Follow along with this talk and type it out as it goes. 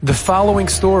The following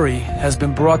story has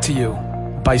been brought to you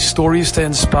by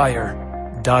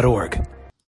StoriesToInspire.org.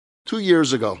 2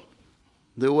 years ago,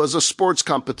 there was a sports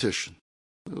competition.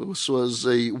 This was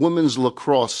a women's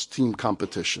lacrosse team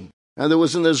competition. And there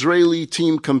was an Israeli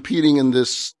team competing in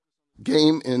this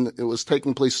game, and it was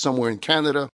taking place somewhere in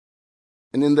Canada.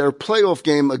 And in their playoff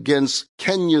game against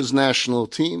Kenya's national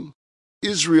team,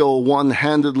 Israel won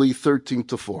handedly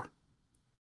 13-4.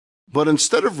 But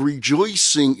instead of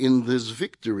rejoicing in this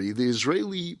victory, the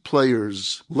Israeli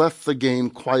players left the game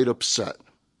quite upset.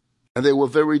 And they were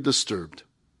very disturbed.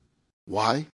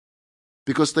 Why?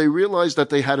 Because they realized that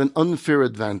they had an unfair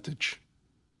advantage.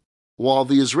 While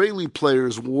the Israeli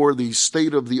players wore these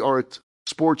state-of-the-art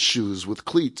sports shoes with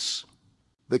cleats,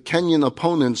 the Kenyan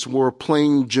opponents wore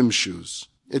plain gym shoes.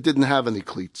 It didn't have any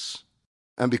cleats.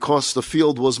 And because the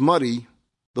field was muddy,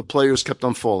 the players kept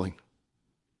on falling.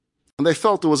 And they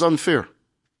felt it was unfair.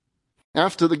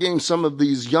 After the game, some of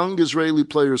these young Israeli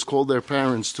players called their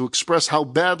parents to express how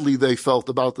badly they felt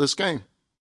about this game.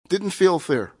 Didn't feel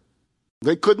fair.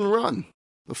 They couldn't run.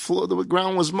 The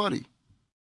ground was muddy.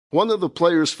 One of the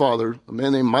players' father, a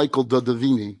man named Michael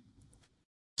Dodavini,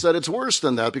 said it's worse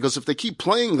than that because if they keep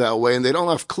playing that way and they don't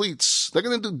have cleats, they're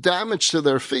going to do damage to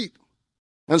their feet.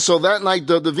 And so that night,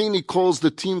 Dodavini calls the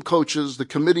team coaches, the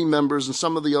committee members, and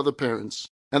some of the other parents,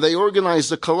 and they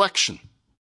organized a collection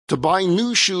to buy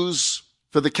new shoes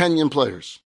for the Kenyan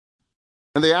players.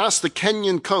 And they asked the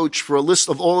Kenyan coach for a list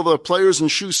of all of their players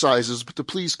and shoe sizes, but to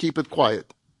please keep it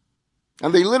quiet.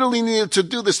 And they literally needed to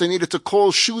do this. They needed to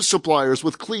call shoe suppliers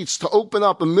with cleats to open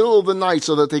up in the middle of the night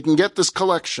so that they can get this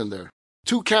collection there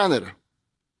to Canada.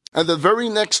 And the very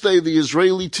next day, the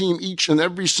Israeli team, each and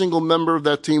every single member of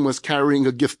that team was carrying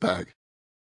a gift bag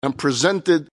and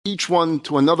presented each one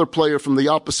to another player from the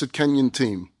opposite Kenyan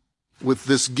team with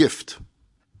this gift.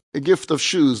 A gift of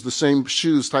shoes, the same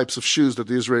types of shoes that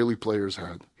the Israeli players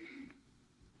had.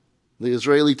 The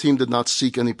Israeli team did not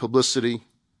seek any publicity.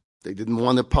 They didn't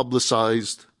want it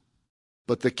publicized.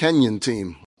 But the Kenyan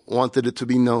team wanted it to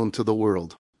be known to the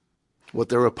world what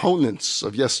their opponents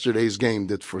of yesterday's game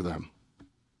did for them.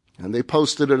 And they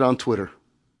posted it on Twitter.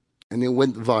 And it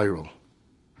went viral.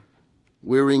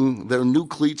 Wearing their new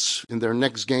cleats in their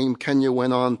next game, Kenya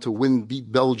went on to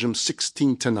beat Belgium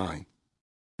 16-9.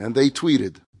 And they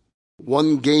tweeted,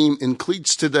 "One game in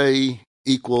cleats today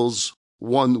equals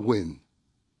one win."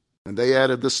 And they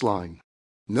added this line,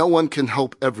 "No one can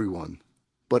help everyone,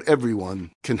 but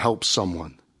everyone can help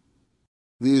someone."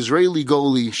 The Israeli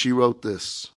goalie, she wrote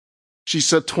this. She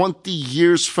said, 20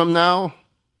 years from now,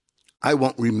 I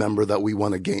won't remember that we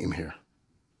won a game here.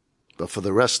 But for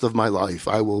the rest of my life,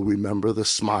 I will remember the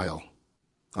smile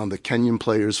on the Kenyan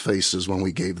players' faces when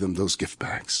we gave them those gift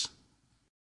bags.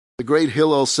 The great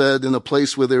Hillel said, in a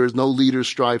place where there is no leader,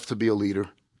 strive to be a leader.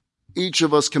 Each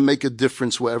of us can make a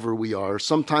difference wherever we are.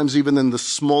 Sometimes even in the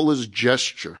smallest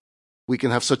gesture, we can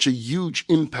have such a huge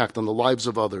impact on the lives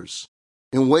of others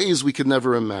in ways we could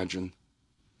never imagine.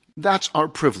 That's our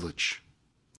privilege.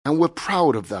 And we're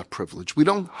proud of that privilege. We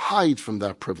don't hide from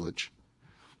that privilege.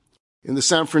 In the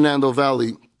San Fernando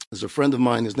Valley, there's a friend of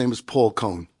mine. His name is Paul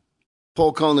Cohn.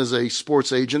 Paul Cohn is a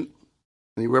sports agent,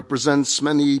 and he represents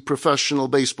many professional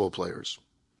baseball players.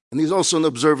 And he's also an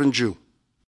observant Jew.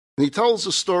 And he tells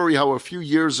a story how a few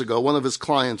years ago, one of his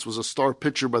clients was a star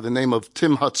pitcher by the name of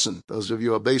Tim Hudson. Those of you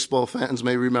who are baseball fans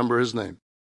may remember his name.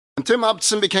 And Tim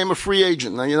Hudson became a free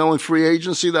agent. Now, in free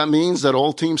agency, that means that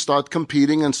all teams start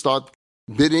competing and start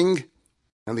bidding.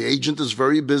 And the agent is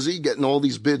very busy getting all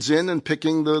these bids in and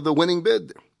picking the winning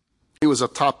bid. He was a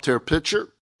top-tier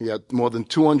pitcher. He had more than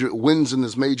 200 wins in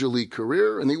his major league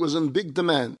career, and he was in big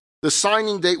demand. The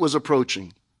signing date was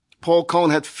approaching. Paul Cohn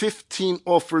had 15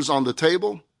 offers on the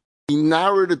table. He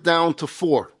narrowed it down to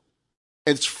 4.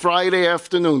 It's Friday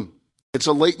afternoon. It's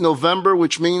a late November,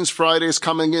 which means Friday is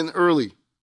coming in early.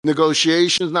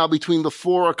 Negotiations now between the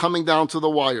 4 are coming down to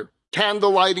the wire.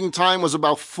 Candle lighting time was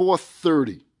about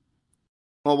 4:30.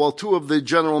 Well, while 2 of the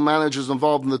general managers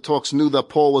involved in the talks knew that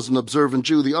Paul was an observant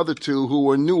Jew, the other 2, who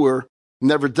were newer,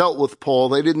 never dealt with Paul,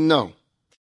 they didn't know.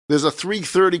 There's a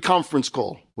 3:30 conference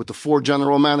call with the 4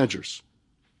 general managers.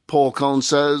 Paul Cohn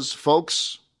says,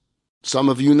 "Folks, some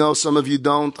of you know, some of you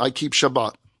don't. I keep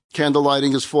Shabbat. Candle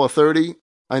lighting is 4:30.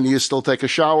 I need to still take a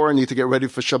shower. I need to get ready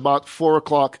for Shabbat. 4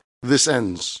 o'clock, this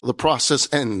ends. The process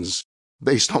ends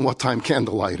based on what time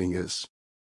candle lighting is.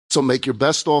 So make your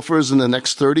best offers in the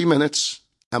next 30 minutes.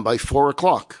 And by 4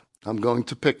 o'clock, I'm going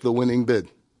to pick the winning bid."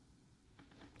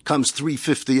 Comes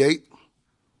 3:58.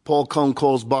 Paul Cohn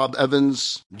calls Bob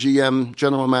Evans, GM,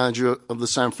 general manager of the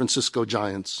San Francisco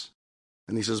Giants.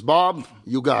 And he says, "Bob,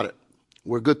 you got it.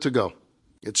 We're good to go.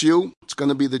 It's you. It's going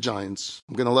to be the Giants.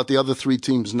 I'm going to let the other 3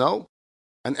 teams know.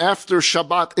 And after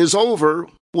Shabbat is over,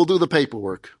 we'll do the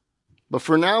paperwork. But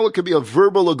for now, it could be a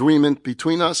verbal agreement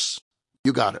between us.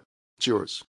 You got it. It's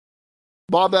yours.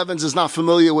 Bob Evans is not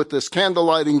familiar with this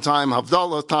candlelighting time,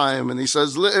 Havdalah time, and he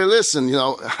says, listen,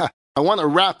 I want to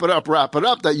wrap it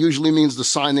up. That usually means the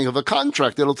signing of a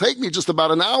contract. It'll take me just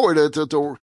about an hour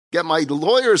to get my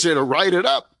lawyers here to write it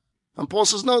up. And Paul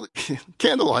says, no,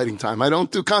 candlelighting time. I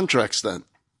don't do contracts then.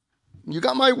 You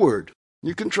got my word.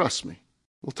 You can trust me.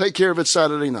 We'll take care of it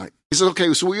Saturday night. He says,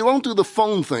 okay, so we won't do the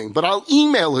phone thing, but I'll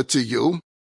email it to you,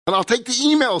 and I'll take the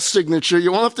email signature.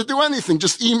 You won't have to do anything.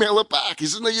 Just email it back. He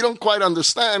says, no, you don't quite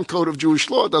understand. Code of Jewish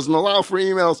law doesn't allow for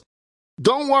emails.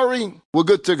 Don't worry. We're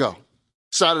good to go.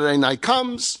 Saturday night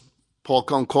comes. Paul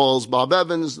Cohn calls Bob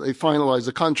Evans. They finalize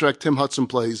the contract. Tim Hudson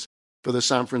plays for the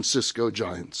San Francisco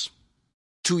Giants.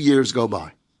 2 years go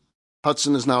by.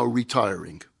 Hudson is now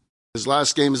retiring. His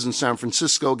last game is in San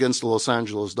Francisco against the Los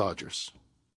Angeles Dodgers.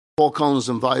 Paul Cohn is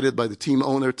invited by the team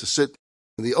owner to sit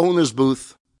in the owner's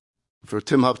booth for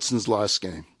Tim Hudson's last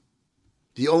game.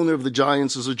 The owner of the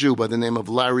Giants is a Jew by the name of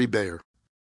Larry Bayer.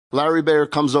 Larry Bayer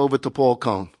comes over to Paul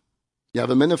Cohn. You have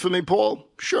a minute for me, Paul?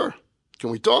 Sure. Can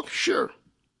we talk? Sure.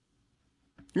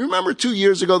 You remember 2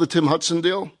 years ago the Tim Hudson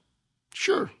deal?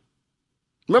 Sure.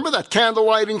 Remember that candle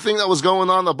lighting thing that was going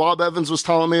on that Bob Evans was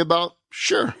telling me about?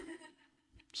 Sure.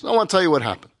 So I want to tell you what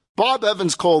happened. Bob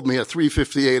Evans called me at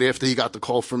 3:58 after he got the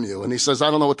call from you, and he says,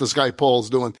 I don't know what this guy Paul's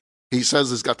doing. He says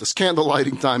he's got this candle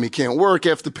lighting time. He can't work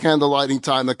after candle lighting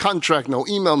time. The contract, no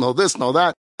email, no this, no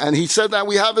that. And he said that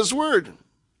we have his word.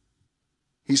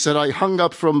 He said, I hung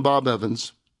up from Bob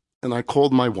Evans, and I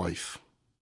called my wife.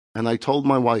 And I told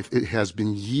my wife, it has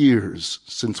been years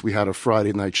since we had a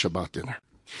Friday night Shabbat dinner.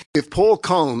 If Paul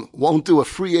Cohn won't do a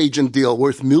free agent deal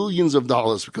worth millions of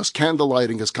dollars because candle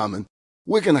lighting is coming,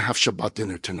 we're going to have Shabbat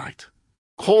dinner tonight.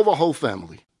 Call the whole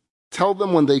family. Tell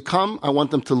them when they come, I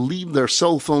want them to leave their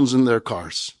cell phones in their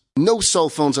cars. No cell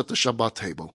phones at the Shabbat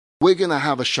table. We're going to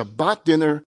have a Shabbat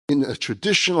dinner in a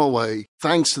traditional way,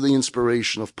 thanks to the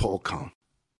inspiration of Paul Cohn.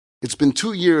 It's been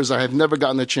 2 years I have never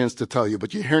gotten a chance to tell you,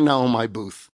 but you're here now in my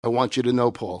booth. I want you to know,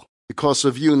 Paul, because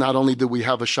of you, not only did we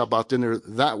have a Shabbat dinner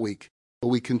that week, but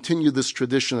we continue this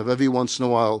tradition of every once in a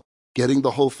while getting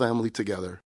the whole family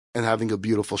together and having a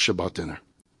beautiful Shabbat dinner.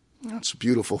 That's a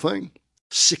beautiful thing.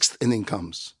 6th inning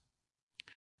comes.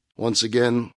 Once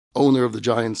again, owner of the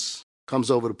Giants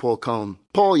comes over to Paul Cohn.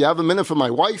 Paul, you have a minute for my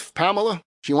wife, Pamela?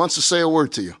 She wants to say a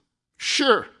word to you.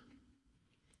 Sure.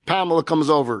 Pamela comes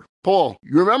over. Paul,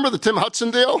 you remember the Tim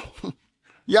Hudson deal?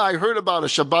 Yeah, I heard about a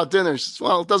Shabbat dinner. She says,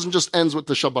 well, it doesn't just end with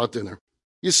the Shabbat dinner.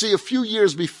 You see, a few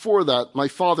years before that, my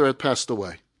father had passed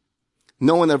away.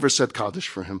 No one ever said Kaddish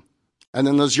for him. And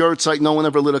in his yard site, no one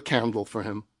ever lit a candle for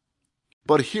him.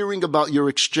 But hearing about your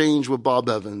exchange with Bob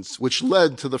Evans, which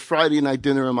led to the Friday night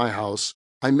dinner in my house,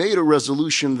 I made a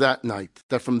resolution that night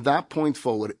that from that point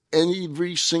forward,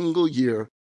 every single year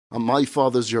on my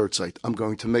father's yard site, I'm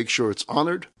going to make sure it's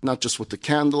honored, not just with the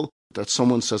candle, that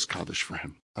someone says Kaddish for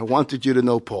him. I wanted you to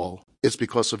know, Paul, it's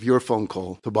because of your phone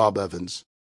call to Bob Evans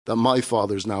that my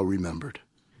father's now remembered.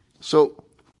 So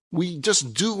we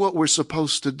just do what we're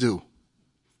supposed to do.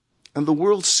 And the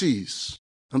world sees,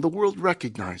 and the world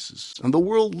recognizes, and the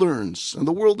world learns, and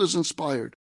the world is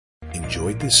inspired.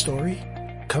 Enjoyed this story?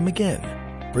 Come again.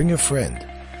 Bring a friend.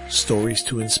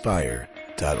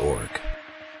 StoriesToInspire.org